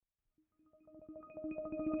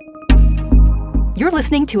You're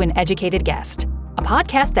listening to An Educated Guest, a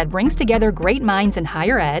podcast that brings together great minds in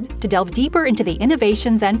higher ed to delve deeper into the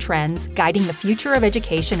innovations and trends guiding the future of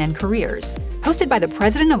education and careers. Hosted by the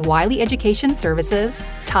president of Wiley Education Services,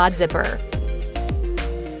 Todd Zipper.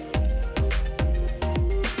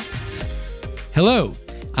 Hello,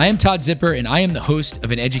 I am Todd Zipper, and I am the host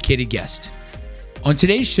of An Educated Guest. On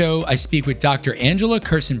today's show, I speak with Dr. Angela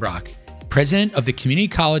Kirsenbrock, president of the Community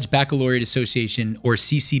College Baccalaureate Association, or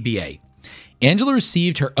CCBA. Angela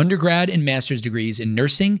received her undergrad and master's degrees in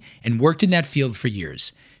nursing and worked in that field for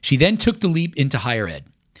years. She then took the leap into higher ed.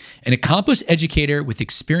 An accomplished educator with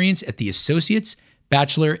experience at the associate's,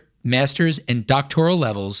 bachelor, master's, and doctoral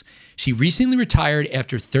levels, she recently retired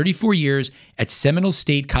after 34 years at Seminole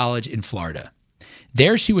State College in Florida.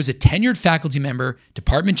 There, she was a tenured faculty member,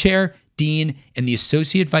 department chair, dean, and the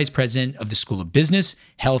associate vice president of the School of Business,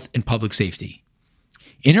 Health, and Public Safety.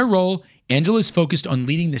 In her role, Angela is focused on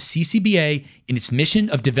leading the CCBA in its mission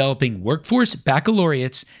of developing workforce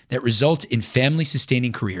baccalaureates that result in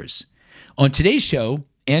family-sustaining careers. On today's show,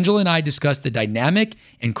 Angela and I discuss the dynamic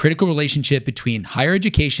and critical relationship between higher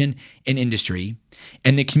education and industry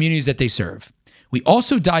and the communities that they serve. We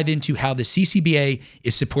also dive into how the CCBA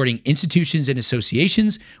is supporting institutions and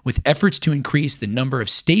associations with efforts to increase the number of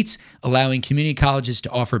states allowing community colleges to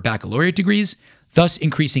offer baccalaureate degrees, thus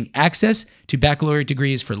increasing access to baccalaureate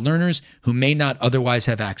degrees for learners who may not otherwise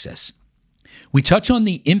have access. We touch on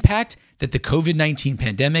the impact that the COVID-19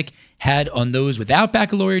 pandemic had on those without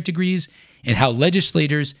baccalaureate degrees and how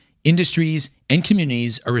legislators, industries, and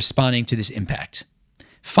communities are responding to this impact.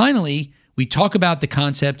 Finally, we talk about the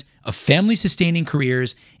concept of family-sustaining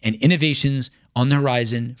careers and innovations on the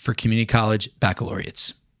horizon for community college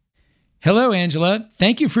baccalaureates. Hello, Angela.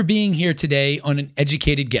 Thank you for being here today on An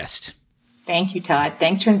Educated Guest. Thank you, Todd.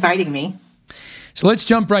 Thanks for inviting me. So let's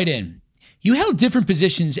jump right in. You held different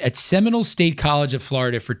positions at Seminole State College of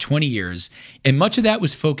Florida for 20 years, and much of that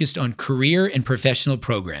was focused on career and professional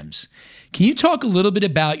programs. Can you talk a little bit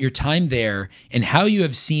about your time there and how you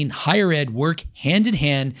have seen higher ed work hand in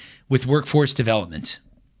hand with workforce development?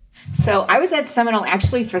 So I was at Seminole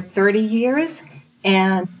actually for 30 years,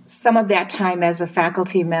 and some of that time as a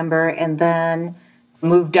faculty member, and then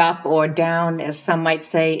moved up or down, as some might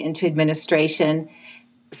say, into administration.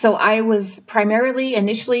 So I was primarily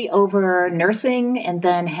initially over nursing and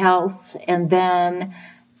then health. And then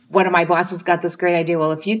one of my bosses got this great idea,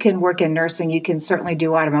 well, if you can work in nursing, you can certainly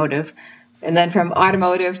do automotive. And then from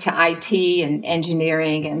automotive to IT and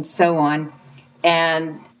engineering and so on.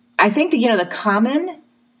 And I think that, the common,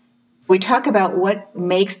 we talk about what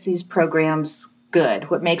makes these programs good,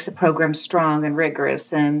 what makes a program strong and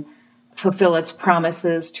rigorous and fulfill its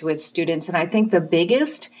promises to its students. And I think the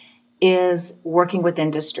biggest is working with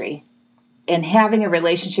industry and having a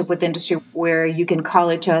relationship with industry where you can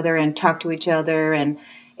call each other and talk to each other. And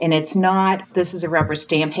it's not, this is a rubber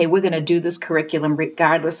stamp, hey, we're going to do this curriculum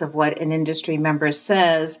regardless of what an industry member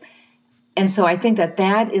says. And so I think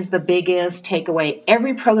that is the biggest takeaway.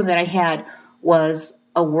 Every program that I had was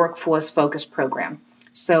a workforce-focused program.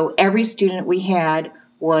 So every student we had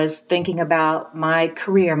was thinking about my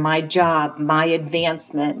career, my job, my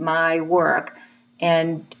advancement, my work.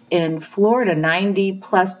 And in Florida,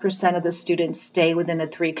 90+% of the students stay within a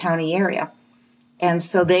 3-county area. And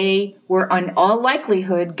so they were in all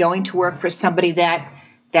likelihood going to work for somebody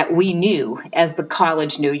that we knew, as the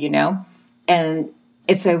college knew, And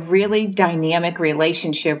it's a really dynamic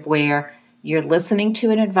relationship where you're listening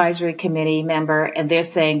to an advisory committee member and they're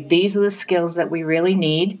saying, these are the skills that we really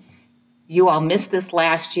need. You all missed this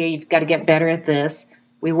last year. You've got to get better at this.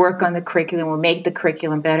 We work on the curriculum. We make the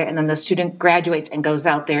curriculum better. And then the student graduates and goes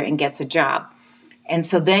out there and gets a job. And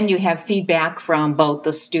so then you have feedback from both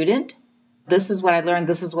the student. This is what I learned.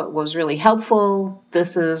 This is what was really helpful.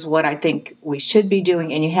 This is what I think we should be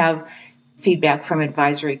doing. And you have feedback from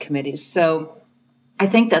advisory committees. So I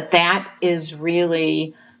think that is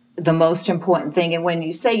really the most important thing. And when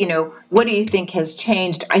you say, what do you think has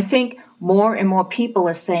changed? I think more and more people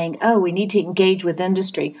are saying, oh, we need to engage with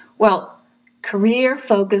industry. Well,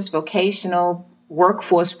 career-focused vocational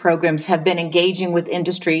workforce programs have been engaging with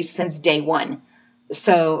industry since day one.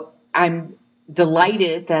 So I'm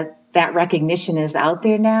delighted that recognition is out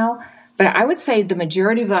there now. But I would say the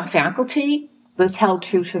majority of our faculty, this held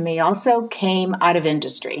true for me also, came out of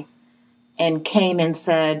industry and came and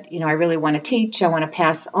said, I really want to teach, I want to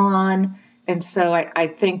pass on. And so I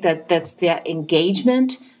think that's that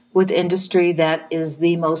engagement with industry that is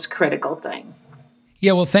the most critical thing.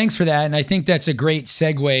 Yeah, well, thanks for that. And I think that's a great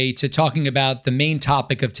segue to talking about the main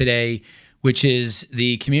topic of today, which is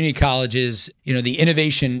the community colleges, the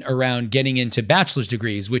innovation around getting into bachelor's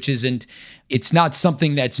degrees, it's not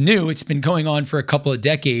something that's new. It's been going on for a couple of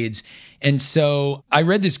decades. And so I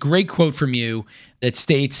read this great quote from you that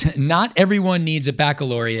states, "Not everyone needs a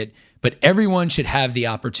baccalaureate, but everyone should have the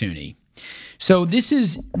opportunity." So this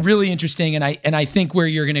is really interesting, and I think where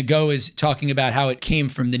you're going to go is talking about how it came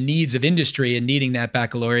from the needs of industry and needing that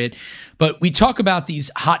baccalaureate. But we talk about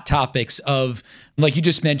these hot topics of, like you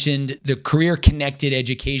just mentioned, the career-connected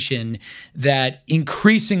education that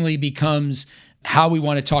increasingly becomes how we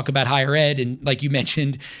want to talk about higher ed. And like you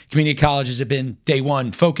mentioned, community colleges have been day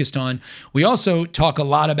one focused on. We also talk a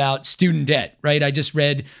lot about student debt, right? I just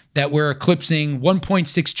read that we're eclipsing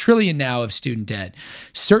 1.6 trillion now of student debt.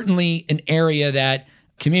 Certainly an area that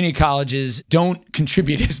community colleges don't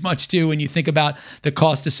contribute as much to when you think about the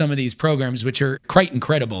cost of some of these programs, which are quite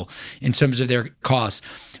incredible in terms of their costs.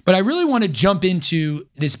 But I really want to jump into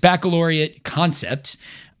this baccalaureate concept.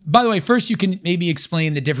 By the way, first you can maybe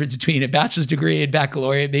explain the difference between a bachelor's degree and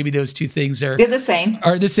baccalaureate. Maybe those two things They're the same.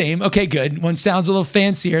 Are the same. Okay, good. One sounds a little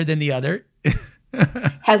fancier than the other.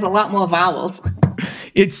 Has a lot more vowels.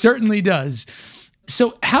 It certainly does.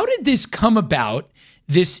 So how did this come about,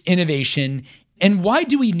 this innovation, and why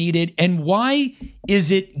do we need it? And why is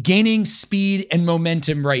it gaining speed and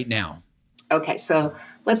momentum right now? Okay, so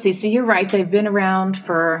let's see. So you're right. They've been around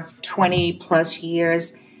for 20 plus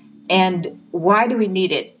years. And why do we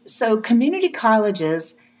need it? So community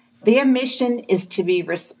colleges, their mission is to be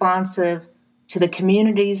responsive to the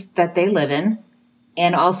communities that they live in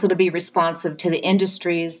and also to be responsive to the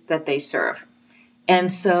industries that they serve.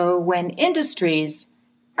 And so when industries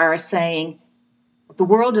are saying the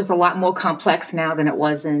world is a lot more complex now than it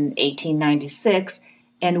was in 1896,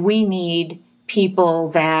 and we need people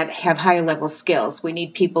that have higher level skills. We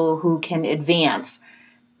need people who can advance.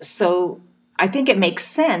 So I think it makes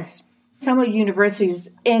sense. Some of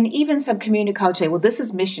universities and even some community colleges say, well, this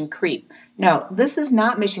is mission creep. No, this is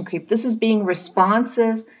not mission creep. This is being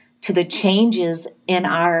responsive to the changes in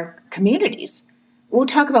our communities. We'll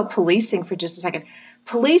talk about policing for just a second.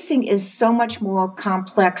 Policing is so much more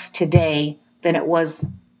complex today than it was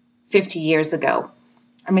 50 years ago.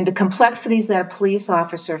 I mean, the complexities that a police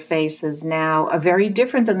officer faces now are very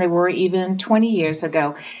different than they were even 20 years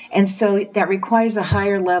ago. And so that requires a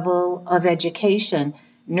higher level of education.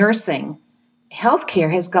 Nursing,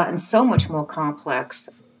 healthcare has gotten so much more complex.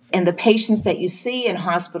 And the patients that you see in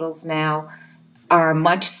hospitals now are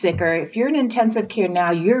much sicker. If you're in intensive care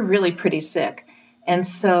now, you're really pretty sick. And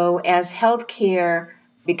so as healthcare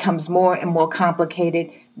becomes more and more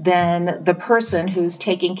complicated, then the person who's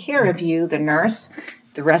taking care of you, the nurse,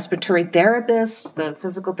 the respiratory therapist, the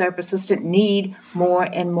physical therapist assistant, need more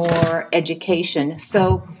and more education.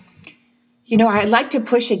 So, I like to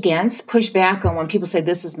push back on when people say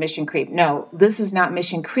this is mission creep. No, this is not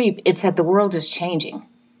mission creep. It's that the world is changing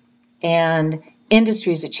and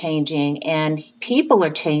industries are changing and people are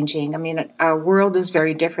changing. I mean, our world is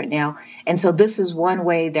very different now. And so this is one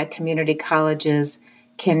way that community colleges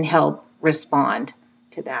can help respond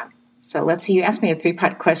to that. So let's see, you asked me a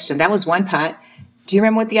 3-part question. That was one part. Do you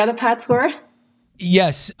remember what the other parts were?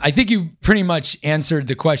 Yes, I think you pretty much answered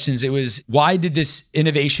the questions. It was, why did this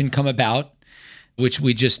innovation come about, which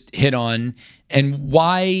we just hit on, and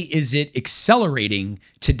why is it accelerating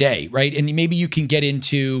today, right? And maybe you can get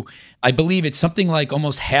into, I believe it's something like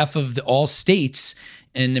almost half of all states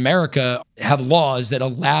in America have laws that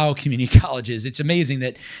allow community colleges. It's amazing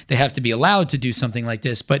that they have to be allowed to do something like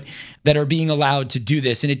this, but that are being allowed to do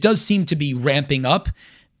this. And it does seem to be ramping up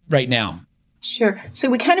right now. Sure. So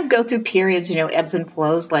we kind of go through periods, ebbs and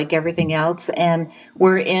flows like everything else. And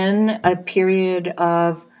we're in a period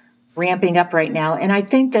of ramping up right now. And I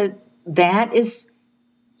think that is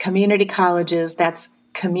community colleges, that's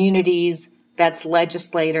communities, that's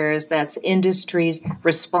legislators, that's industries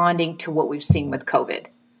responding to what we've seen with COVID.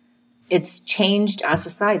 It's changed our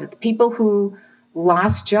society. The people who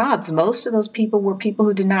lost jobs, most of those people were people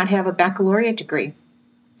who did not have a baccalaureate degree.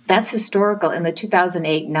 That's historical. In the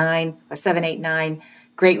 2008-9 or 7-8-9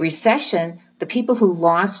 Great Recession, the people who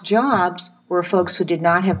lost jobs were folks who did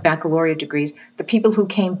not have baccalaureate degrees. The people who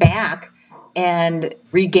came back and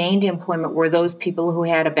regained employment were those people who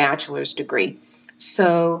had a bachelor's degree.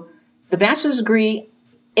 So the bachelor's degree,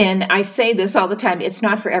 and I say this all the time, it's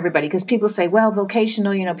not for everybody because people say, well,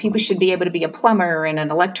 vocational, people should be able to be a plumber and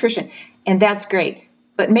an electrician, and that's great.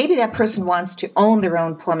 But maybe that person wants to own their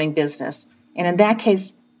own plumbing business. And in that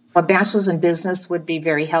case, a bachelor's in business would be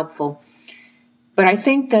very helpful. But I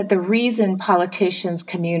think that the reason politicians,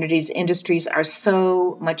 communities, industries are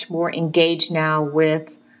so much more engaged now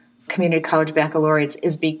with community college baccalaureates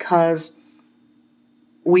is because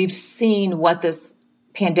we've seen what this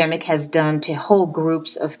pandemic has done to whole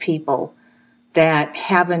groups of people that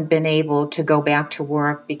haven't been able to go back to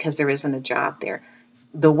work because there isn't a job there.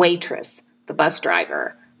 The waitress, the bus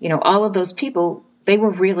driver, all of those people, they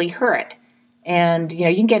were really hurt. And,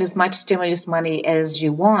 you can get as much stimulus money as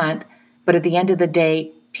you want, but at the end of the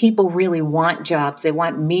day, people really want jobs. They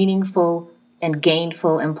want meaningful and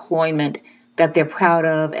gainful employment that they're proud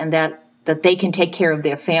of and that they can take care of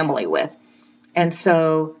their family with. And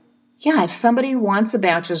so, if somebody wants a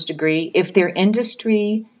bachelor's degree, if their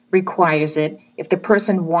industry requires it, if the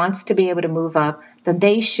person wants to be able to move up, then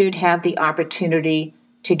they should have the opportunity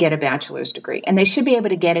to get a bachelor's degree. And they should be able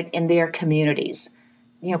to get it in their communities.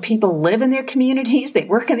 People live in their communities, they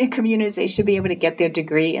work in their communities, they should be able to get their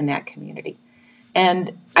degree in that community.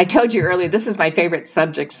 And I told you earlier, this is my favorite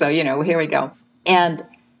subject, so, here we go. And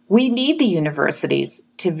we need the universities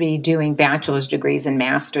to be doing bachelor's degrees and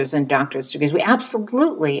master's and doctorate degrees. We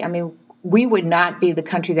absolutely, we would not be the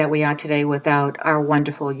country that we are today without our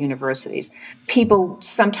wonderful universities. People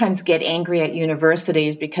sometimes get angry at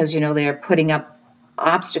universities because, they're putting up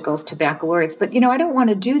obstacles to baccalaureates. But, I don't want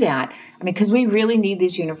to do that. Because we really need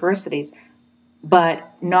these universities.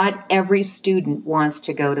 But not every student wants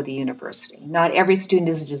to go to the university. Not every student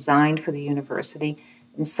is designed for the university.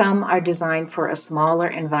 And some are designed for a smaller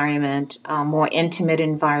environment, a more intimate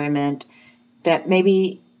environment that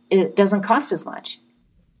maybe it doesn't cost as much.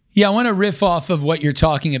 Yeah, I want to riff off of what you're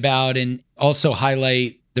talking about and also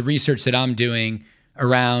highlight the research that I'm doing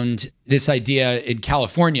around this idea in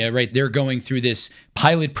California, right? They're going through this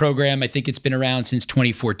pilot program. I think it's been around since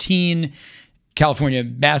 2014. California,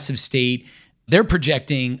 massive state. They're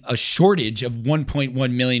projecting a shortage of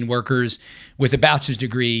 1.1 million workers with a bachelor's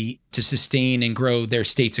degree to sustain and grow their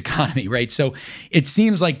state's economy, right? So it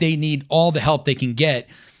seems like they need all the help they can get.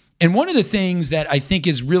 And one of the things that I think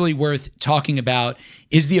is really worth talking about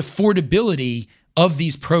is the affordability of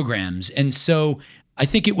these programs. And so I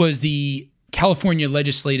think it was the California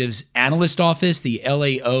Legislative's Analyst Office, the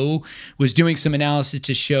LAO, was doing some analysis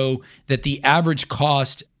to show that the average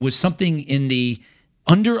cost was something in the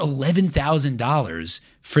under $11,000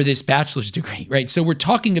 for this bachelor's degree, right? So we're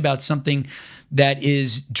talking about something that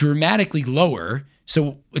is dramatically lower.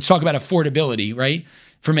 So let's talk about affordability, right?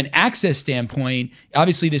 From an access standpoint,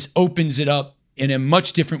 obviously this opens it up in a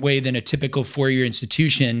much different way than a typical four-year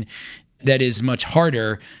institution that is much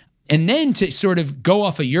harder. And then to sort of go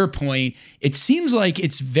off of your point, it seems like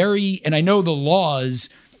it's very, and I know the laws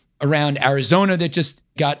around Arizona that just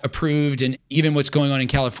got approved and even what's going on in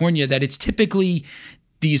California, that it's typically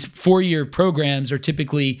these four-year programs are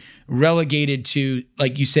typically relegated to,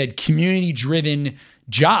 like you said, community-driven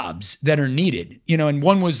jobs that are needed, and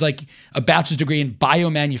one was like a bachelor's degree in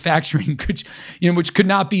biomanufacturing, which could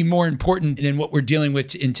not be more important than what we're dealing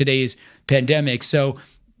with in today's pandemic. So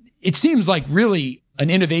it seems like really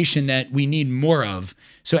an innovation that we need more of.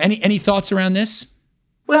 So any thoughts around this?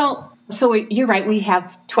 Well, so you're right. We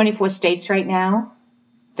have 24 states right now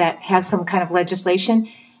that have some kind of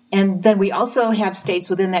legislation. And then we also have states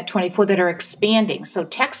within that 24 that are expanding. So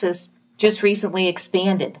Texas just recently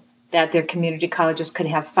expanded that their community colleges could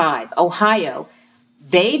have 5. Ohio,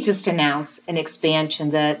 they just announced an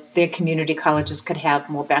expansion that their community colleges could have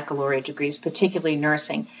more baccalaureate degrees, particularly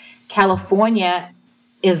nursing. California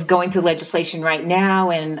is going through legislation right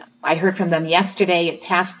now, and I heard from them yesterday. It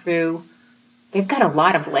passed through. They've got a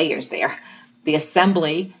lot of layers there, the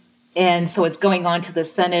Assembly, and so it's going on to the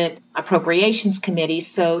Senate Appropriations Committee,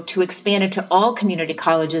 so to expand it to all community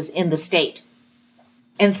colleges in the state.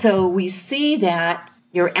 And so we see that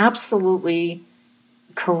you're absolutely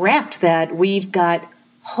correct that we've got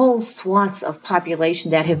whole swaths of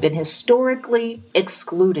population that have been historically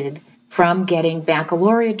excluded from getting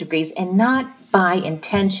baccalaureate degrees, and not by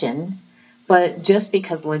intention, but just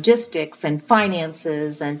because logistics and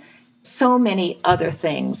finances and so many other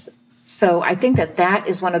things. So I think that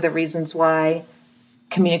is one of the reasons why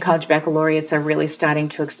community college baccalaureates are really starting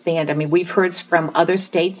to expand. We've heard from other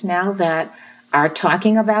states now that are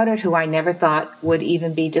talking about it, who I never thought would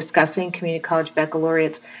even be discussing community college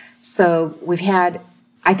baccalaureates. So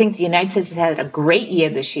I think the United States has had a great year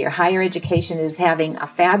this year. Higher education is having a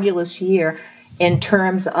fabulous year in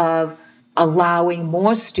terms of allowing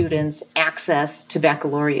more students access to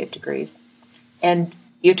baccalaureate degrees. And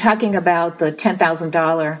you're talking about the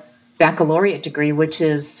 $10,000 baccalaureate degree,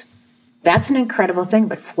 that's an incredible thing.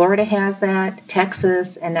 But Florida has that,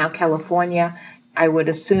 Texas, and now California. I would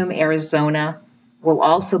assume Arizona will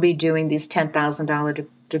also be doing these $10,000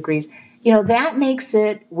 degrees. That makes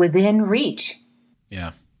it within reach.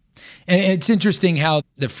 Yeah. And it's interesting how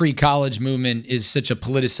the free college movement is such a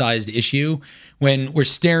politicized issue when we're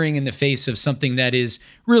staring in the face of something that is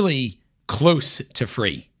really close to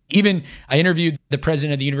free. Even I interviewed the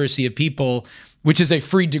president of the University of People, which is a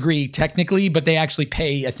free degree technically, but they actually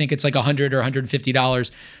pay, I think it's like $100 or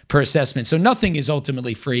 $150 per assessment. So nothing is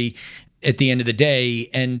ultimately free at the end of the day.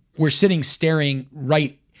 And we're sitting staring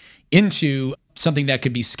right into something that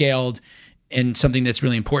could be scaled and something that's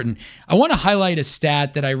really important. I want to highlight a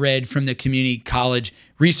stat that I read from the Community College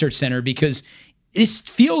Research Center because this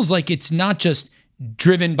feels like it's not just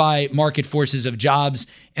driven by market forces of jobs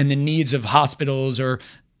and the needs of hospitals or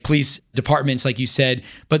police departments, like you said,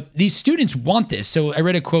 but these students want this. So I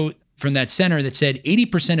read a quote from that center that said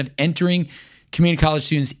 80% of entering community college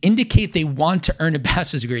students indicate they want to earn a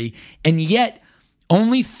bachelor's degree, and yet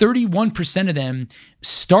only 31% of them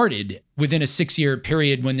started within a 6-year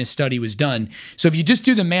period when this study was done. So if you just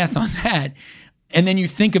do the math on that, and then you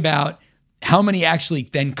think about how many actually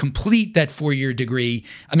then complete that 4-year degree,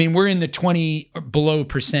 I mean, we're in the 20 or below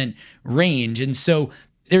 % range. And so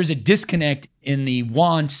there's a disconnect in the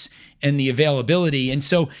wants and the availability. And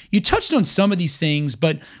so you touched on some of these things,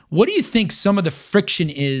 but what do you think some of the friction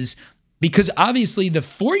is? Because obviously the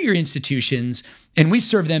 4-year institutions, and we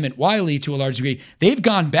serve them at Wiley to a large degree, they've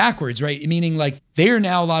gone backwards, right? Meaning like they are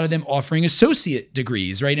now, a lot of them offering associate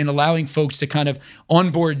degrees, right? And allowing folks to kind of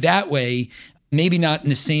onboard that way, maybe not in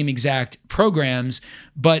the same exact programs,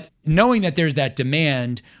 but knowing that there's that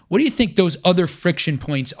demand, what do you think those other friction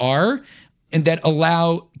points are and that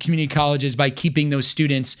allow community colleges, by keeping those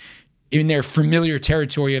students in their familiar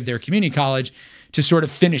territory of their community college, to sort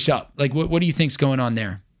of finish up? Like what do you think's going on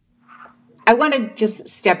there? I want to just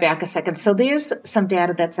step back a second. So there's some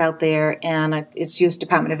data that's out there, and it's U.S.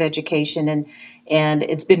 Department of Education, and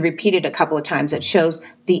it's been repeated a couple of times. It shows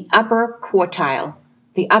the upper quartile,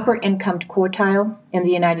 the upper income quartile in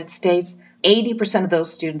the United States, 80% of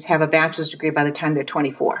those students have a bachelor's degree by the time they're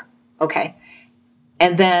 24. Okay.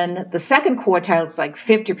 And then the second quartile, it's like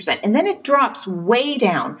 50%. And then it drops way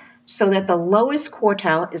down so that the lowest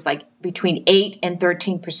quartile is like between 8 and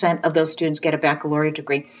 13% of those students get a baccalaureate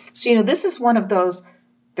degree. So, this is one of those,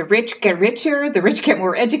 the rich get richer, the rich get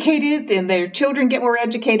more educated, and their children get more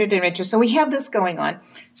educated and richer. So we have this going on.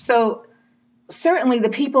 So certainly the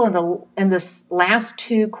people in the last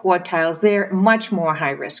two quartiles, they're much more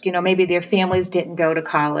high risk. Maybe their families didn't go to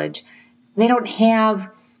college. They don't have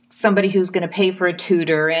somebody who's going to pay for a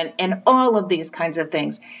tutor and all of these kinds of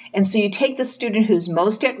things. And so you take the student who's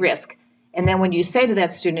most at risk, and then when you say to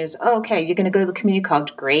that student is, oh, okay, you're going to go to the community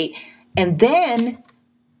college, great. And then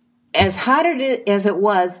as hard as it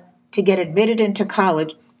was to get admitted into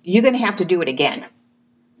college, you're going to have to do it again.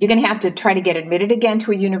 You're going to have to try to get admitted again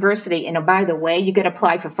to a university. And by the way, you got to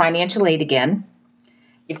apply for financial aid again.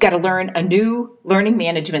 You've got to learn a new learning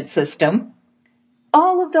management system.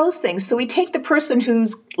 All of those things. So we take the person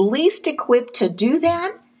who's least equipped to do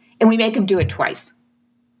that, and we make them do it twice.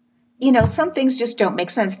 Some things just don't make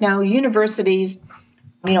sense. Now, universities,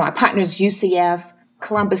 our partners, UCF,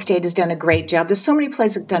 Columbus State has done a great job. There's so many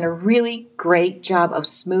places that have done a really great job of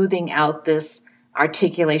smoothing out this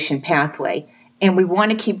articulation pathway. And we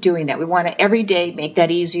want to keep doing that. We want to every day make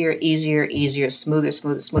that easier,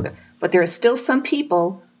 smoother. But there are still some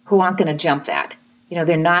people who aren't going to jump that.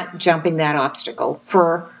 They're not jumping that obstacle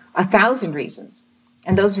for 1,000 reasons.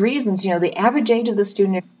 And those reasons, the average age of the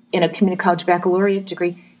student in a community college baccalaureate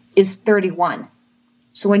degree is 31.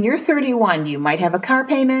 So when you're 31, you might have a car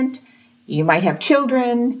payment, you might have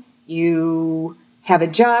children, you have a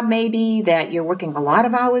job maybe that you're working a lot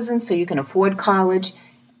of hours in so you can afford college.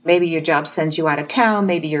 Maybe your job sends you out of town,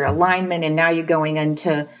 maybe you're a lineman and now you're going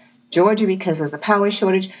into Georgia because there's a power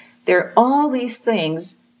shortage. There are all these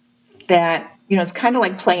things that it's kind of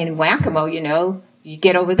like playing whack-a-mole, You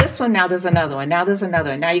get over this one, now there's another one, now there's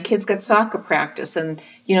another one. Now your kids got soccer practice and,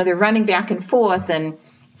 they're running back and forth and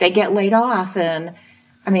they get laid off. And,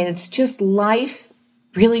 it's just life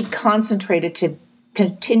really concentrated to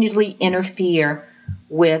continually interfere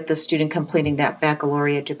with the student completing that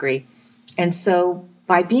baccalaureate degree. And so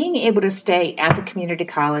by being able to stay at the community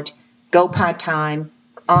college, go part-time,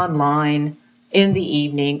 online, in the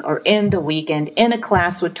evening or in the weekend, in a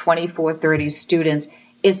class with 24, 30 students,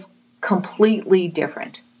 it's completely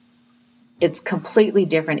different. It's completely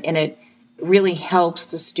different, and it really helps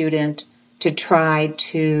the student to try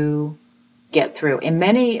to get through. And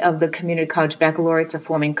many of the community college baccalaureates are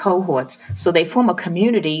forming cohorts, so they form a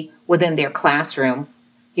community within their classroom,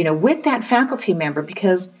 with that faculty member,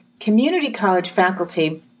 because community college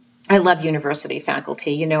faculty, I love university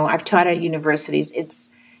faculty. I've taught at universities.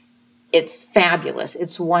 It's fabulous.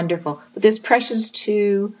 It's wonderful. But there's pressures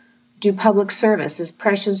to do public service, is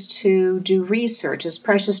pressures to do research, is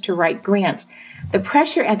pressures to write grants. The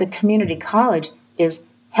pressure at the community college is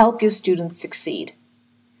help your students succeed.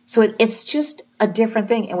 So it's just a different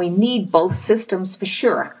thing, and we need both systems for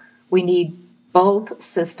sure. We need both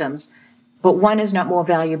systems, but one is not more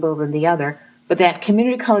valuable than the other. But that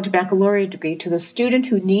community college baccalaureate degree, to the student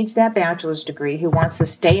who needs that bachelor's degree, who wants to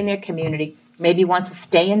stay in their community, maybe wants to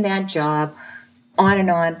stay in that job, on and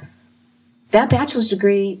on, that bachelor's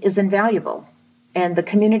degree is invaluable. And the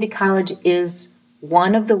community college is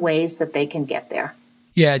one of the ways that they can get there.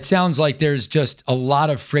 Yeah, it sounds like there's just a lot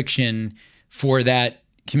of friction for that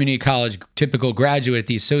community college typical graduate at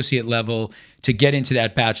the associate level to get into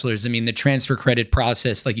that bachelor's. I mean, the transfer credit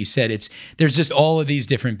process, like you said, there's just all of these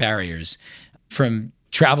different barriers, from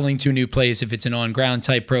traveling to a new place if it's an on-ground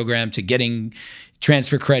type program to getting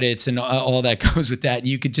transfer credits and all that goes with that. And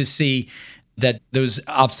you could just see that those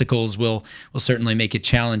obstacles will certainly make it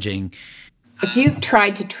challenging. If you've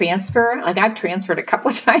tried to transfer, like I've transferred a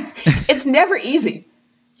couple of times, it's never easy,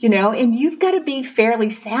 and you've got to be fairly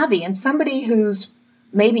savvy. And somebody who's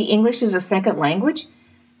maybe English is a second language,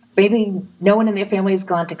 maybe no one in their family has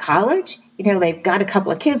gone to college, they've got a couple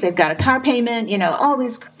of kids, they've got a car payment, all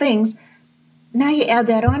these things. Now you add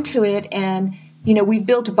that onto it, and, we've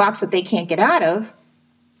built a box that they can't get out of,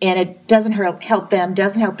 and it doesn't help them,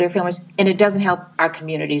 doesn't help their families, and it doesn't help our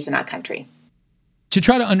communities and our country. To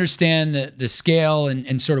try to understand the scale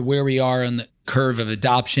and sort of where we are on the curve of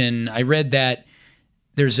adoption, I read that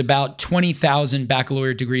there's about 20,000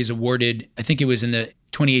 baccalaureate degrees awarded. I think it was in the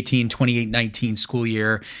 2018-2019 school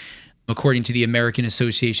year, according to the American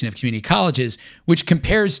Association of Community Colleges, which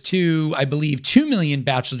compares to, I believe, 2 million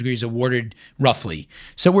bachelor degrees awarded roughly.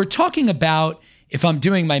 So we're talking about, if I'm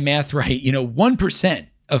doing my math right, 1%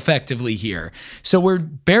 effectively here. So we're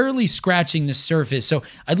barely scratching the surface. So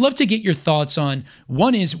I'd love to get your thoughts on,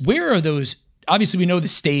 one is, where are those? Obviously, we know the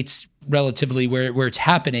states relatively where it's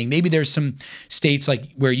happening. Maybe there's some states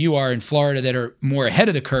like where you are in Florida that are more ahead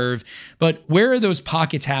of the curve, but where are those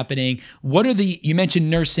pockets happening? What are you mentioned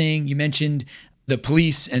nursing, you mentioned the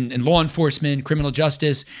police and law enforcement, criminal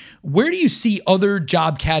justice. Where do you see other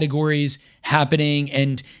job categories happening,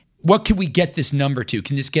 and what can we get this number to?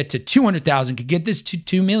 Can this get to 200,000? Could get this to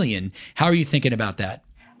 2 million? How are you thinking about that?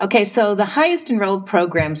 Okay, so the highest enrolled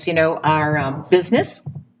programs, are business,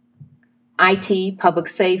 IT, public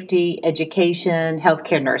safety, education,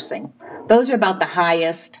 healthcare, nursing. Those are about the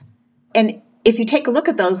highest. And if you take a look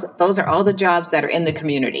at those are all the jobs that are in the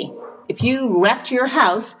community. If you left your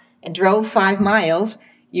house and drove 5 miles,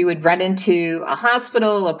 you would run into a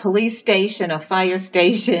hospital, a police station, a fire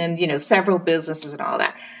station, several businesses and all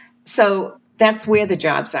that. So that's where the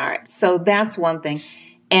jobs are. So that's one thing.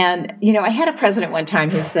 And, I had a president one time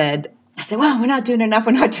who said, well, we're not doing enough.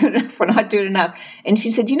 And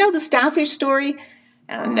she said, the starfish story?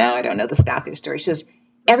 Oh, no, I don't know the starfish story. She says,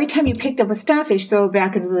 every time you picked up a starfish, throw it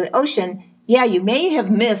back into the ocean. Yeah, you may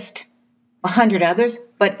have missed 100 others,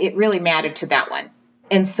 but it really mattered to that one.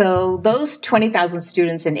 And so those 20,000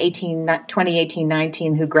 students in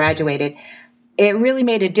 2018-19 who graduated, it really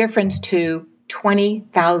made a difference to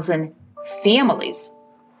 20,000 families.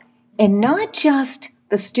 And not just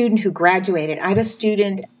the student who graduated. I had a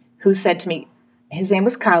student who said to me, his name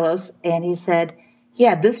was Carlos, and he said,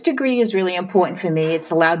 yeah, this degree is really important for me.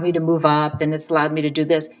 It's allowed me to move up, and it's allowed me to do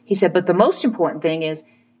this. He said, but the most important thing is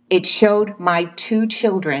it showed my 2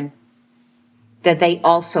 children that they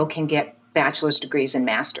also can get bachelor's degrees and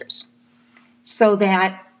masters. So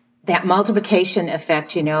that multiplication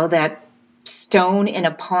effect, that stone in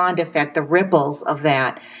a pond effect, the ripples of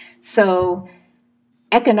that. So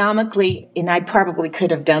economically, and I probably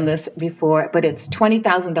could have done this before, but it's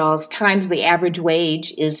 $20,000 times the average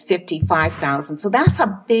wage is $55,000. So that's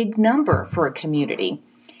a big number for a community.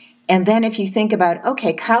 And then if you think about,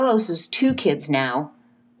 okay, Carlos's 2 kids now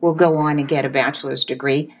will go on and get a bachelor's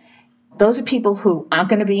degree. Those are people who aren't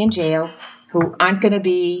going to be in jail, who aren't going to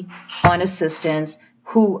be on assistance,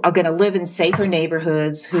 who are going to live in safer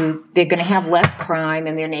neighborhoods, who they're going to have less crime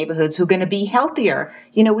in their neighborhoods, who are going to be healthier.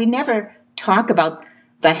 We never talk about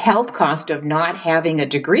the health cost of not having a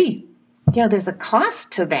degree. There's a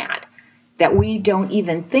cost to that we don't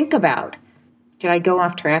even think about. Did I go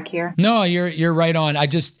off track here? No, you're right on.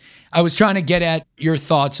 I was trying to get at your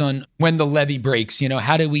thoughts on when the levee breaks.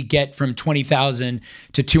 How do we get from 20,000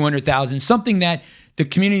 to 200,000? Something that the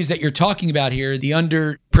communities that you're talking about here, the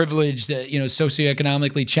underprivileged,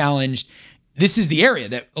 socioeconomically challenged, this is the area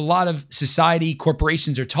that a lot of society,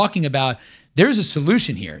 corporations are talking about. There's a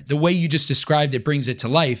solution here. The way you just described it brings it to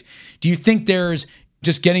life. Do you think there's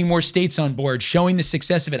just getting more states on board, showing the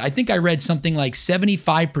success of it? I think I read something like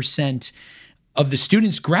 75% of the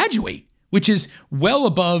students graduate, which is well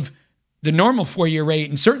above the normal 4-year rate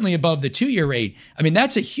and certainly above the 2-year rate. I mean,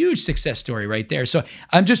 that's a huge success story right there. So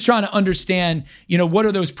I'm just trying to understand, what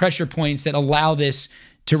are those pressure points that allow this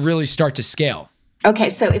to really start to scale? Okay,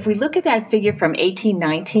 so if we look at that figure from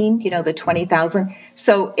 1819, the 20,000.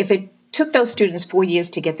 So if it took those students 4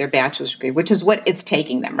 years to get their bachelor's degree, which is what it's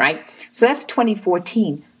taking them, right? So that's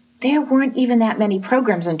 2014. There weren't even that many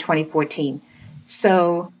programs in 2014.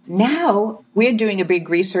 So now we're doing a big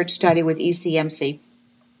research study with ECMC.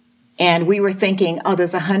 And we were thinking,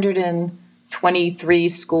 there's 123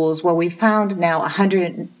 schools. Well, we found now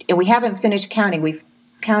 100, and we haven't finished counting. We've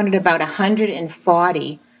counted about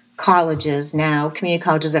 140 colleges now, community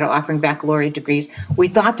colleges that are offering baccalaureate degrees. We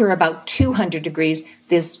thought there were about 200 degrees.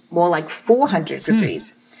 There's more like 400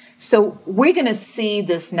 degrees. So we're going to see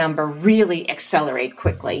this number really accelerate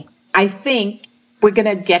quickly. I think we're going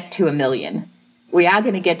to get to 1 million. We are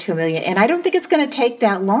going to get to 1 million. And I don't think it's going to take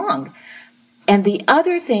that long. And the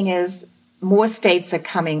other thing is more states are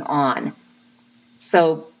coming on.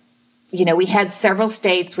 So, we had several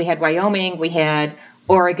states. We had Wyoming, we had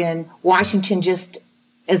Oregon. Washington just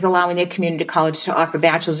is allowing their community college to offer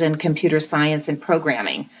bachelor's in computer science and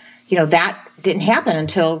programming. That didn't happen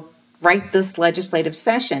until right this legislative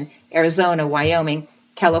session. Arizona, Wyoming,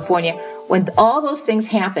 California. When all those things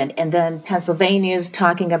happen, and then Pennsylvania is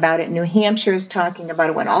talking about it, New Hampshire is talking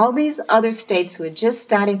about it, when all these other states who are just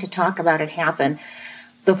starting to talk about it happen,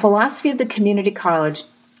 the philosophy of the community college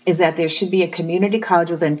is that there should be a community college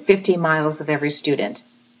within 50 miles of every student.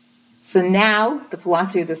 So now the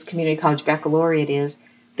philosophy of this community college baccalaureate is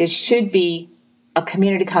there should be a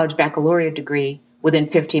community college baccalaureate degree within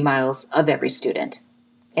 50 miles of every student.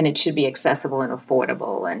 And it should be accessible and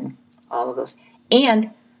affordable and all of those.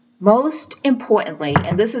 And most importantly,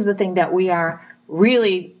 and this is the thing that we are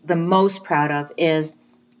really the most proud of, is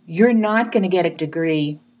you're not going to get a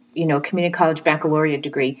degree, community college baccalaureate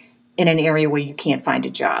degree in an area where you can't find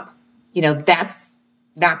a job. That's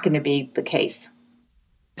not going to be the case.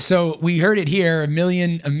 So we heard it here, a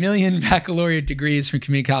million baccalaureate degrees from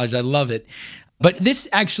community college. I love it. But this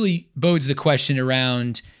actually bodes the question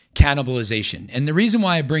around cannibalization. And the reason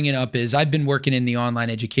why I bring it up is I've been working in the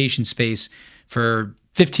online education space for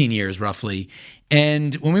 15 years roughly.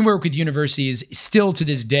 And when we work with universities, still to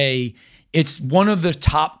this day, it's one of the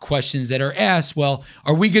top questions that are asked, well,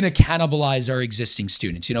 are we going to cannibalize our existing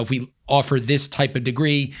students? If we offer this type of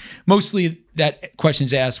degree, mostly that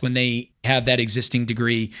question's asked when they have that existing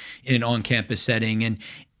degree in an on-campus setting. And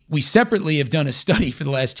we separately have done a study for the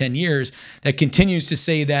last 10 years that continues to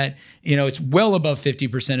say that, it's well above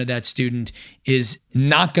 50% of that student is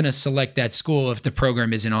not going to select that school if the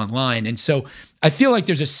program isn't online. And so I feel like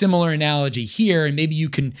there's a similar analogy here, and maybe you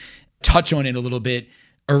can touch on it a little bit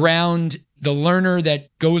around the learner that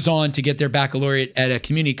goes on to get their baccalaureate at a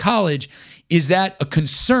community college. Is that a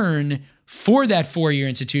concern for that 4-year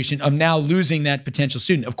institution of now losing that potential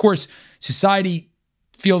student? Of course, society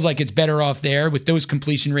feels like it's better off there with those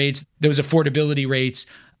completion rates, those affordability rates.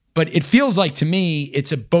 But it feels like to me,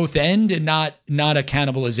 it's a both end and not a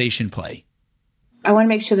cannibalization play. I want to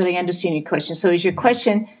make sure that I understand your question. So is your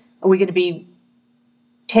question, are we going to be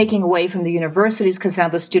taking away from the universities because now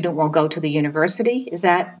the student won't go to the university? Is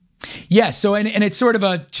that? Yes. So, and it's sort of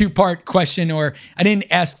a two-part question, or I didn't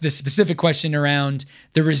ask the specific question around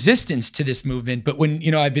the resistance to this movement, but when,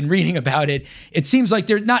 I've been reading about it, it seems like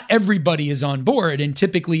not everybody is on board. And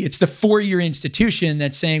typically it's the 4-year institution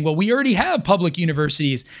that's saying, well, we already have public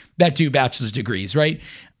universities that do bachelor's degrees, right?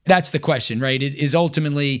 That's the question, right? Is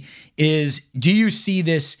ultimately, do you see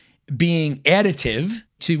this being additive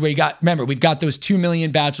to where we've got those 2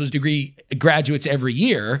 million bachelor's degree graduates every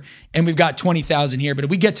year, and we've got 20,000 here. But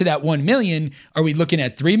if we get to that 1 million, are we looking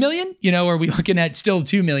at 3 million? Are we looking at still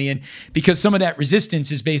 2 million? Because some of that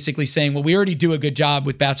resistance is basically saying, well, we already do a good job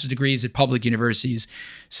with bachelor's degrees at public universities.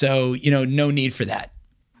 So, no need for that.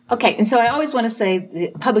 Okay. And so I always want to say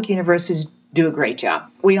the public universities do a great job.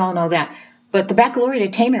 We all know that. But the baccalaureate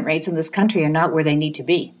attainment rates in this country are not where they need to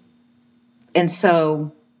be. And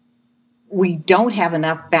so we don't have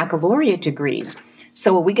enough baccalaureate degrees.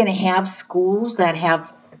 So are we going to have schools that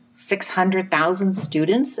have 600,000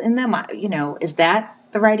 students in them? Is that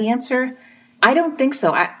the right answer? I don't think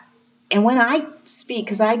so. And when I speak,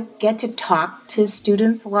 because I get to talk to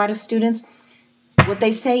students, a lot of students, what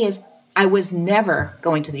they say is, I was never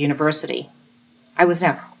going to the university. I was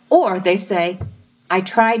never. Or they say, I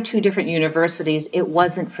tried 2 different universities. It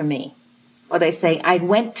wasn't for me. Or they say, I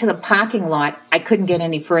went to the parking lot. I couldn't get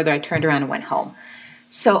any further. I turned around and went home.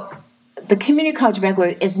 So the community college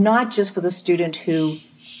baccalaureate is not just for the student who,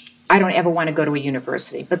 I don't ever want to go to a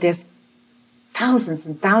university, but there's thousands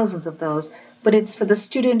and thousands of those but it's for the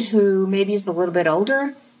student who maybe is a little bit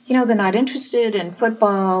older. They're not interested in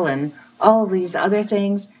football and all of these other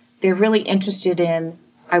things. They're really interested in,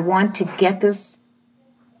 I want to get this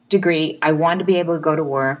degree. I want to be able to go to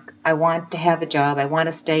work. I want to have a job. I want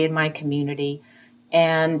to stay in my community.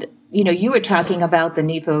 And, you were talking about the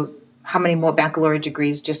need for how many more baccalaureate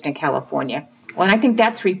degrees just in California. Well, and I think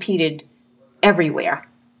that's repeated everywhere.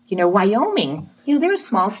 Wyoming, they're a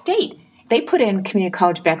small state. They put in community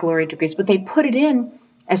college baccalaureate degrees, but they put it in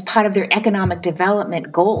as part of their economic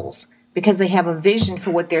development goals because they have a vision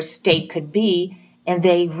for what their state could be, and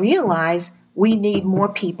they realize we need more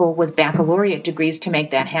people with baccalaureate degrees to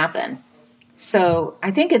make that happen. So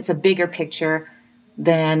I think it's a bigger picture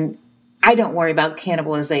than, I don't worry about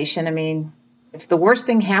cannibalization. I mean, if the worst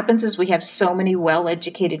thing happens is we have so many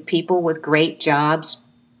well-educated people with great jobs,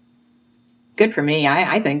 good for me.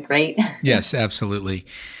 I think great. Yes, absolutely.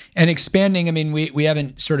 And expanding, I mean, we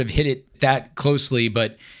haven't sort of hit it that closely,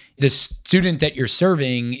 but the student that you're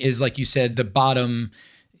serving is, like you said, the bottom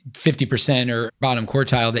 50% or bottom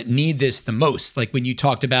quartile that need this the most. Like when you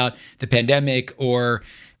talked about the pandemic or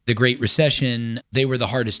the Great Recession, they were the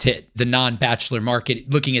hardest hit, the non-bachelor market,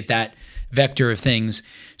 looking at that vector of things.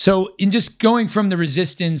 So in just going from the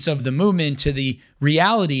resistance of the movement to the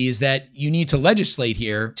reality is that you need to legislate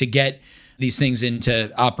here to get these things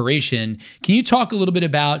into operation. Can you talk a little bit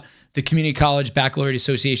about the Community College Baccalaureate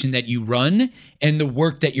Association that you run and the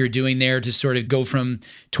work that you're doing there to sort of go from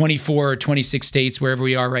 24 or 26 states, wherever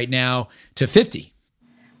we are right now, to 50?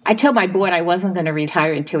 I told my board I wasn't going to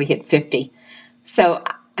retire until we hit 50. So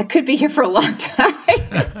I could be here for a long time.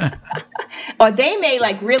 Or they may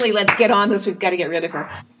really, let's get on this. We've got to get rid of her.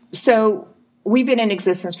 So we've been in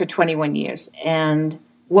existence for 21 years. And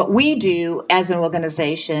what we do as an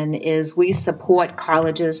organization is we support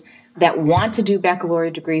colleges that want to do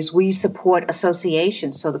baccalaureate degrees. We support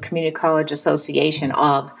associations, so the Community College Association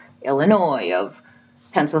of Illinois, of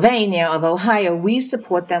Pennsylvania, of Ohio. We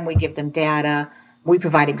support them. We give them data. We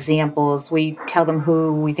provide examples. We tell them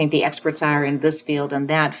who we think the experts are in this field and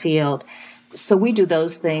that field. So we do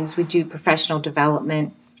those things. We do professional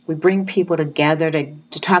development. We bring people together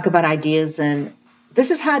to talk about ideas. And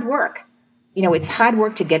this is hard work. It's hard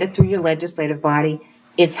work to get it through your legislative body.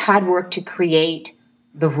 It's hard work to create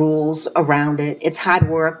the rules around it. It's hard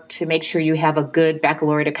work to make sure you have a good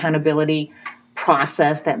baccalaureate accountability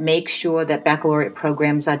process that makes sure that baccalaureate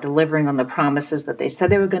programs are delivering on the promises that they said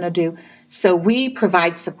they were going to do. So we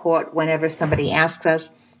provide support whenever somebody asks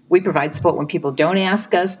us. We provide support when people don't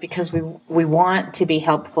ask us because we want to be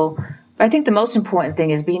helpful. But I think the most important thing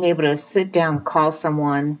is being able to sit down, call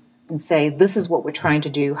someone, and say, this is what we're trying to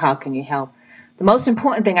do. How can you help? The most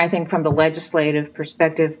important thing, I think, from the legislative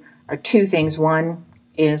perspective are two things. One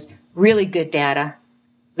is really good data.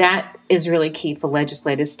 That is really key for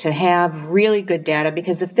legislators to have really good data,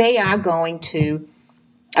 because if they are going to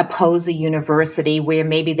oppose a university where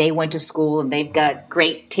maybe they went to school and they've got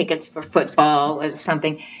great tickets for football or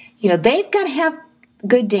something, they've got to have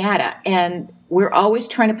good data. And we're always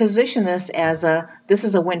trying to position this as this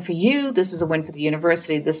is a win for you, this is a win for the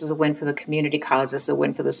university, this is a win for the community college, this is a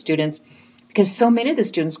win for the students. Because so many of the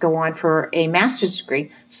students go on for a master's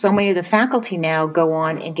degree. So many of the faculty now go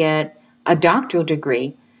on and get a doctoral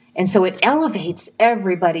degree. And so it elevates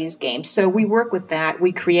everybody's game. So we work with that.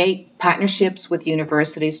 We create partnerships with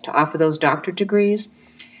universities to offer those doctorate degrees.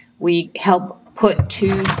 We help put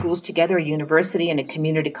two schools together, a university and a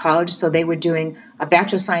community college. So they were doing a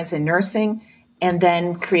Bachelor of Science in Nursing and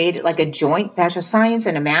then created like a joint Bachelor of Science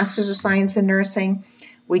and a Master's of Science in Nursing.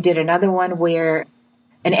 We did another one where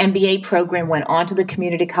an MBA program went onto the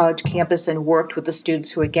community college campus and worked with the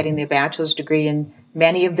students who were getting their bachelor's degree. And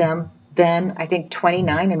many of them then, I think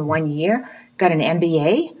 29 in 1 year, got an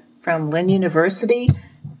MBA from Lynn University.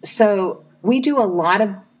 So we do a lot of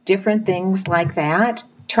different things like that,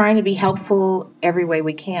 trying to be helpful every way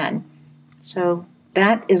we can. So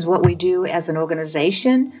that is what we do as an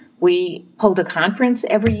organization. We hold a conference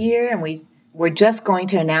every year, and we're just going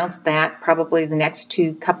to announce that probably the next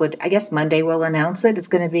I guess Monday we'll announce it. It's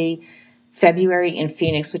going to be February in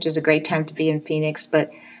Phoenix, which is a great time to be in Phoenix,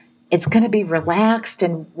 but it's going to be relaxed,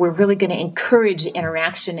 and we're really going to encourage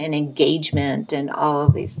interaction and engagement and all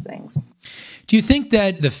of these things. Do you think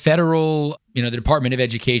that the federal, the Department of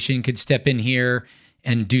Education could step in here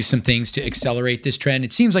and do some things to accelerate this trend?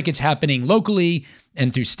 It seems like it's happening locally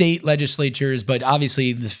and through state legislatures, but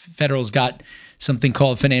obviously the federal's got something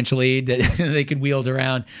called financial aid that they could wield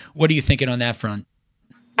around. What are you thinking on that front?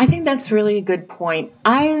 I think that's really a good point.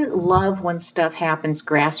 I love when stuff happens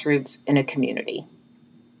grassroots in a community.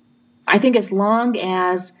 I think as long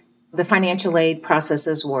as the financial aid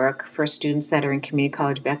processes work for students that are in community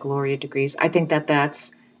college baccalaureate degrees. I think that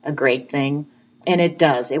that's a great thing. And it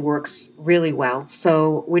does. It works really well.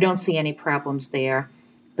 So we don't see any problems there.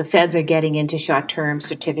 The feds are getting into short-term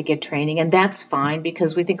certificate training, and that's fine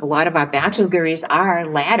because we think a lot of our bachelor degrees are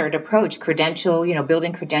laddered approach, credential,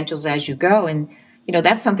 building credentials as you go. And,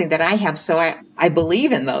 that's something that I have. So I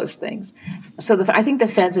believe in those things. So I think the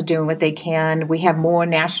feds are doing what they can. We have more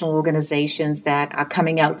national organizations that are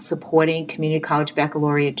coming out supporting community college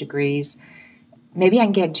baccalaureate degrees. Maybe I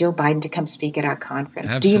can get Jill Biden to come speak at our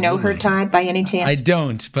conference. Absolutely. Do you know her, Todd, by any chance? I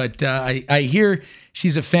don't, but I hear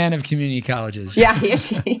she's a fan of community colleges. Yeah,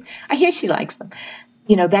 I hear she likes them.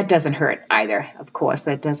 That doesn't hurt either. Of course,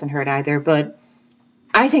 that doesn't hurt either. But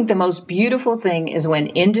I think the most beautiful thing is when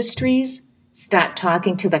industries start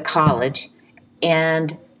talking to the college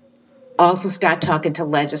and also start talking to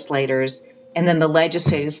legislators, and then the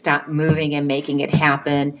legislators start moving and making it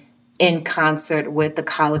happen in concert with the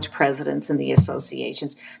college presidents and the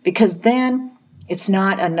associations, because then it's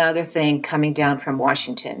not another thing coming down from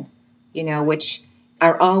Washington, which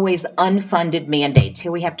are always unfunded mandates.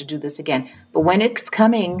 Here we have to do this again. But when it's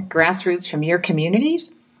coming grassroots from your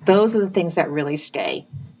communities, those are the things that really stay.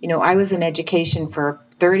 I was in education for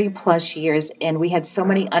 30 plus years, and we had so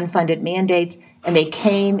many unfunded mandates, and they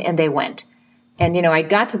came and they went. And, I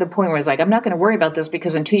got to the point where I was like, I'm not going to worry about this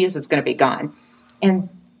because in 2 years it's going to be gone. And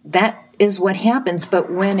that is what happens.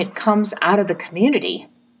 But when it comes out of the community,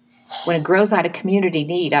 when it grows out of community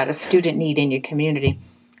need, out of student need in your community,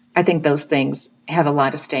 I think those things have a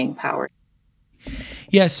lot of staying power.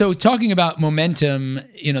 Yeah, so talking about momentum,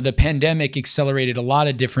 the pandemic accelerated a lot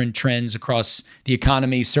of different trends across the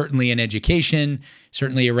economy, certainly in education,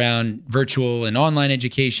 certainly around virtual and online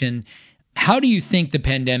education. How do you think the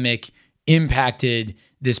pandemic impacted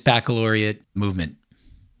this baccalaureate movement?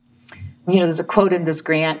 There's a quote in this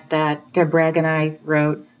grant that Deb Bragg and I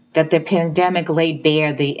wrote, that the pandemic laid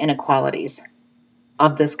bare the inequalities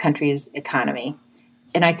of this country's economy.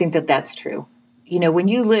 And I think that that's true. When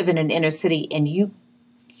you live in an inner city and you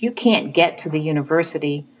can't get to the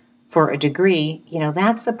university for a degree,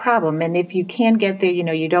 that's a problem. And if you can get there,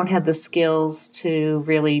 you don't have the skills to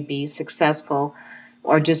really be successful,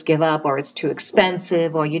 or just give up, or it's too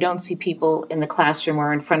expensive, or you don't see people in the classroom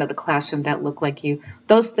or in front of the classroom that look like you.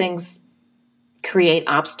 Those things create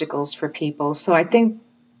obstacles for people. So I think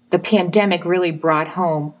the pandemic really brought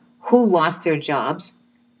home who lost their jobs.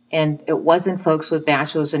 And it wasn't folks with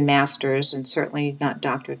bachelor's and master's, and certainly not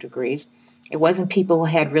doctorate degrees. It wasn't people who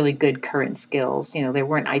had really good current skills. They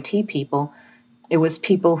weren't IT people. It was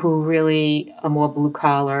people who really are more blue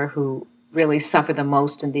collar, who really suffer the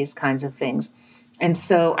most in these kinds of things. And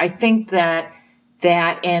so I think that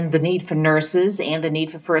and the need for nurses and the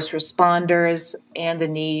need for first responders and the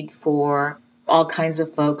need for all kinds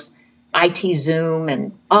of folks, IT Zoom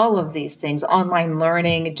and all of these things, online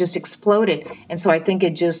learning, it just exploded. And so I think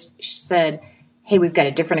it just said, hey, we've got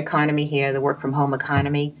a different economy here, the work from home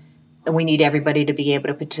economy, and we need everybody to be able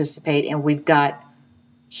to participate. And we've got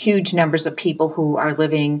huge numbers of people who are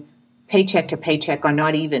living paycheck to paycheck, or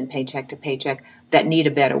not even paycheck to paycheck, that need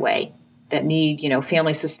a better way, that need,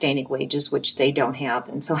 family sustaining wages, which they don't have.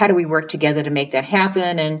 And so how do we work together to make that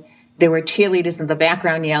happen? And there were cheerleaders in the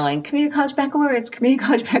background yelling, community college baccalaureates, community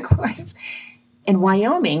college baccalaureates. In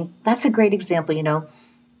Wyoming, that's a great example,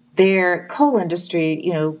 their coal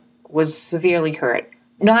industry, was severely hurt.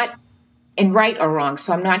 Not in right or wrong,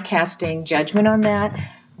 so I'm not casting judgment on that.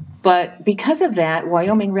 But because of that,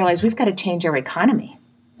 Wyoming realized we've got to change our economy.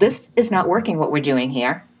 This is not working, what we're doing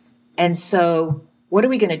here. And so what are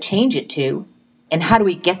we going to change it to? And how do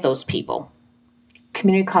we get those people?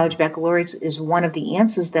 Community college baccalaureates is one of the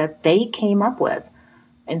answers that they came up with.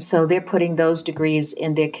 And so they're putting those degrees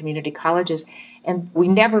in their community colleges. And we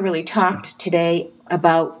never really talked today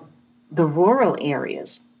about the rural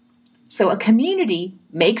areas. So a community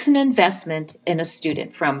makes an investment in a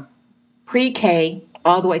student from pre-K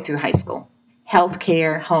all the way through high school.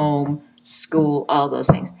 Healthcare, home, school, all those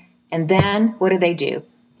things. And then what do?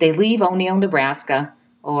 They leave O'Neill, Nebraska,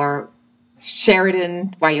 or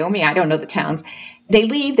Sheridan, Wyoming, I don't know the towns. They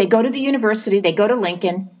leave, they go to the university, they go to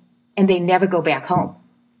Lincoln, and they never go back home.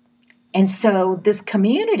 And so this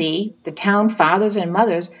community, the town fathers and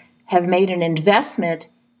mothers, have made an investment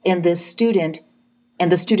in this student,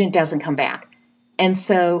 and the student doesn't come back. And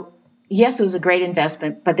so, yes, it was a great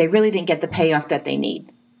investment, but they really didn't get the payoff that they need.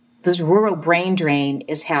 This rural brain drain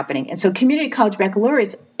is happening. And so community college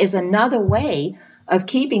baccalaureates is another way of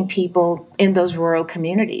keeping people in those rural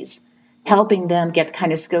communities, helping them get the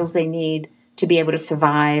kind of skills they need to be able to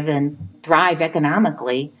survive and thrive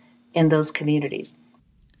economically in those communities.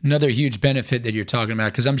 Another huge benefit that you're talking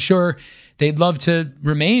about, because I'm sure they'd love to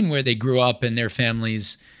remain where they grew up and their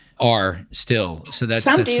families are still. So that's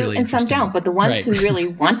some that's do really and some don't. But the ones Right. who really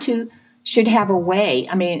want to should have a way.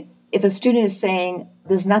 I mean, if a student is saying,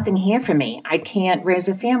 there's nothing here for me, I can't raise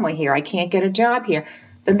a family here, I can't get a job here,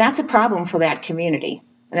 then that's a problem for that community.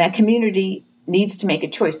 And that community needs to make a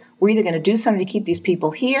choice. We're either going to do something to keep these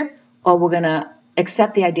people here, or we're going to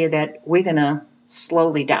accept the idea that we're going to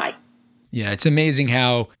slowly die. Yeah, it's amazing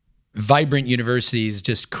how vibrant universities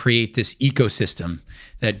just create this ecosystem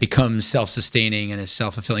that becomes self-sustaining and a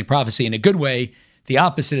self-fulfilling prophecy in a good way. The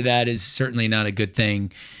opposite of that is certainly not a good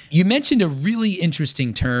thing. You mentioned a really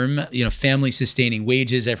interesting term, family-sustaining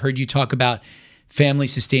wages. I've heard you talk about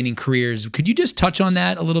family-sustaining careers. Could you just touch on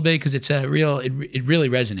that a little bit? Because it really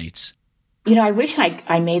resonates. I wish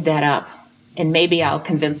I made that up, and maybe I'll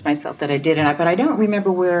convince myself that I didn't, but I don't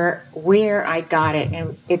remember where I got it,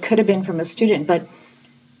 and it could have been from a student, but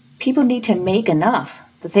people need to make enough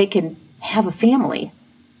that they can have a family,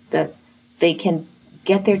 that they can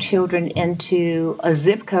get their children into a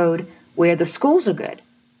zip code where the schools are good,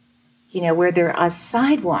 where there are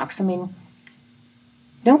sidewalks. I mean,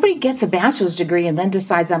 nobody gets a bachelor's degree and then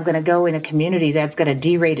decides I'm going to go in a community that's got a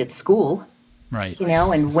D-rated school. Right.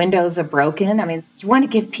 And windows are broken. I mean, you want to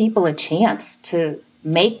give people a chance to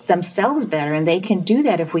make themselves better, and they can do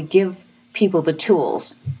that if we give people the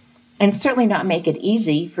tools. And certainly not make it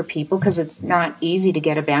easy for people, because it's not easy to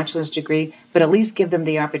get a bachelor's degree, but at least give them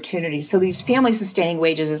the opportunity. So these family-sustaining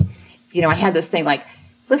wages is, I had this thing like,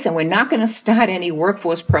 listen, we're not going to start any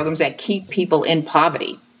workforce programs that keep people in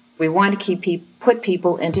poverty. We want to put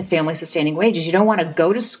people into family-sustaining wages. You don't want to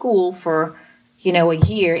go to school for a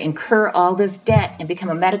year, incur all this debt, and become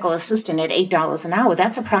a medical assistant at $8 an hour.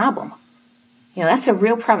 That's a problem. That's a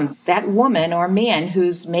real problem. That woman or man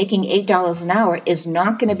who's making $8 an hour is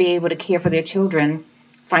not going to be able to care for their children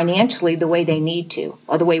financially the way they need to,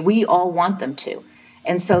 or the way we all want them to.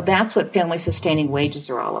 And so that's what family-sustaining wages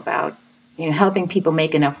are all about. Helping people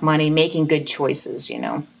make enough money, making good choices,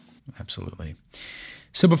 Absolutely.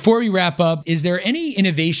 So before we wrap up, is there any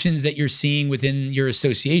innovations that you're seeing within your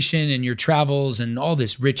association and your travels and all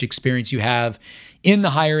this rich experience you have in the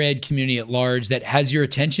higher ed community at large that has your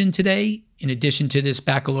attention today, in addition to this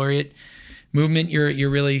baccalaureate movement you're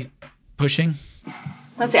really pushing?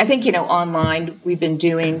 Let's see. I think, online, we've been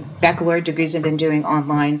doing, baccalaureate degrees have been doing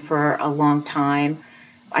online for a long time.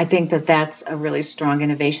 I think that that's a really strong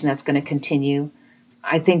innovation that's going to continue.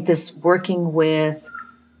 I think this working with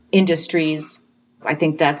industries, I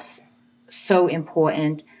think that's so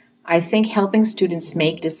important. I think helping students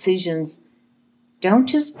make decisions, don't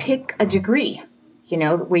just pick a degree,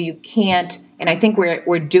 where you can't, and I think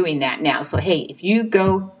we're doing that now. So, hey, if you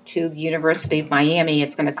go to the University of Miami,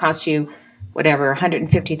 it's going to cost you,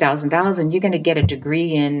 $150,000, and you're going to get a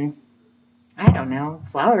degree in, I don't know,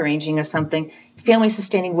 flower arranging or something.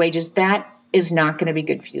 Family-sustaining wages, that is not going to be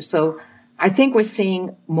good for you. So I think we're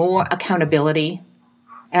seeing more accountability,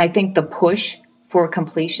 and I think the push for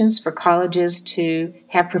completions, for colleges to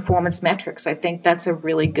have performance metrics. I think that's a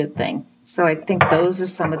really good thing. So I think those are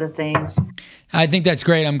some of the things. I think that's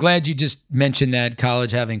great. I'm glad you just mentioned that,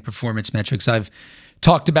 college having performance metrics. I've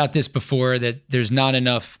talked about this before, that there's not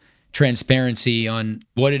enough transparency on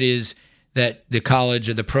what it is that the college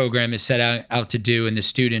or the program is set out to do, and the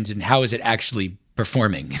student, and how is it actually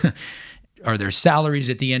performing. Are there salaries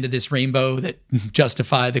at the end of this rainbow that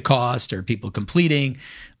justify the cost? Are people completing?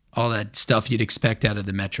 All that stuff you'd expect out of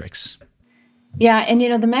the metrics. Yeah, and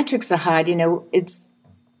the metrics are hard.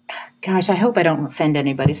 I hope I don't offend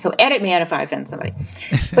anybody, so edit me out if I offend somebody.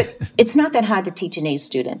 But it's not that hard to teach an A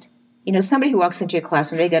student. Somebody who walks into your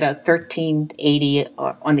classroom, they get a 1380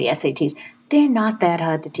 on the SATs. They're not that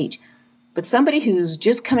hard to teach. But somebody who's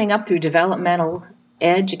just coming up through developmental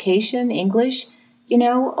education, English,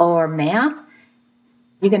 or math,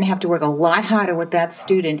 you're going to have to work a lot harder with that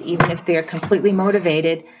student, even if they're completely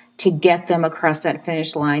motivated, to get them across that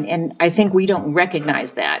finish line. And I think we don't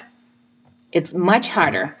recognize that. It's much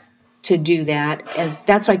harder to do that. And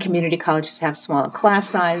that's why community colleges have smaller class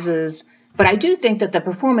sizes. But I do think that the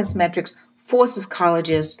performance metrics forces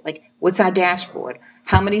colleges, like, what's our dashboard?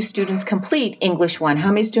 How many students complete English 1? How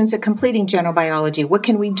many students are completing general biology? What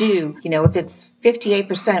can we do? If it's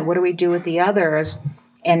 58%, what do we do with the others?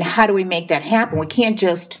 And how do we make that happen? We can't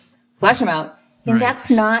just flush them out. And That's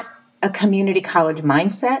not a community college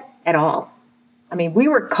mindset at all. I mean, we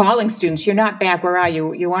were calling students, you're not back, where are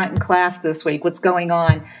you? You aren't in class this week, what's going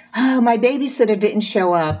on? Oh, my babysitter didn't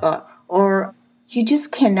show up. Or you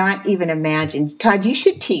just cannot even imagine. Todd, you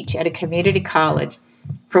should teach at a community college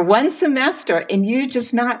for one semester, and you're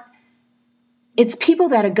just not it's people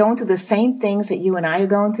that are going through the same things that you and I are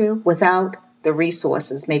going through without the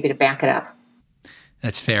resources maybe to back it up.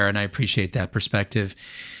 That's fair, and I appreciate that perspective.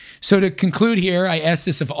 So to conclude here, I ask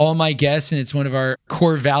this of all my guests, and it's one of our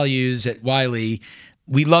core values at Wiley.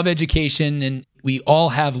 We love education, and we all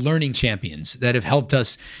have learning champions that have helped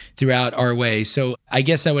us throughout our way. So I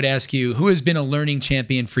guess I would ask you, who has been a learning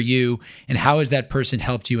champion for you, and how has that person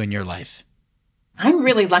helped you in your life? I'm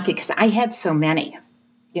really lucky because I had so many.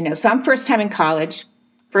 So I'm first time in college,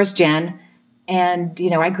 first gen, and,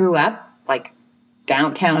 I grew up like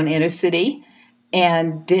downtown inner city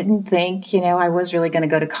and didn't think, I was really going to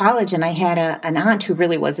go to college. And I had an aunt who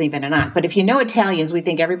really wasn't even an aunt. But if you know Italians, we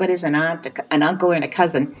think everybody's an aunt, an uncle, and a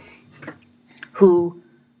cousin who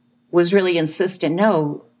was really insistent,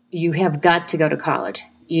 no, you have got to go to college.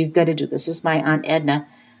 You've got to do this. This is my Aunt Edna.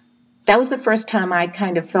 That was the first time I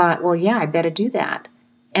kind of thought, well, yeah, I better do that.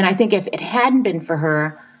 And I think if it hadn't been for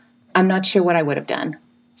her, I'm not sure what I would have done.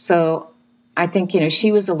 So I think,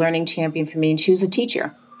 she was a learning champion for me, and she was a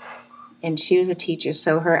teacher.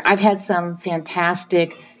 So I've had some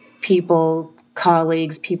fantastic people,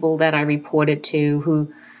 colleagues, people that I reported to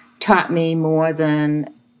who taught me more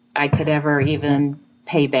than I could ever even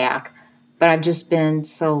pay back. But I've just been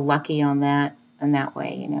so lucky on that in that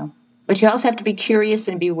way, But you also have to be curious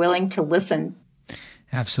and be willing to listen.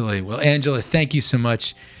 Absolutely. Well, Angela, thank you so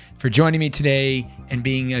much for joining me today and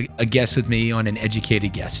being a guest with me on An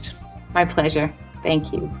Educated Guest. My pleasure.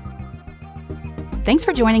 Thank you. Thanks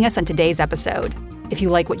for joining us on today's episode. If you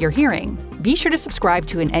like what you're hearing, be sure to subscribe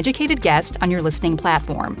to An Educated Guest on your listening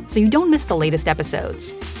platform so you don't miss the latest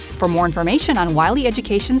episodes. For more information on Wiley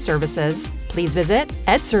Education Services, please visit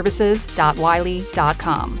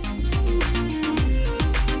edservices.wiley.com.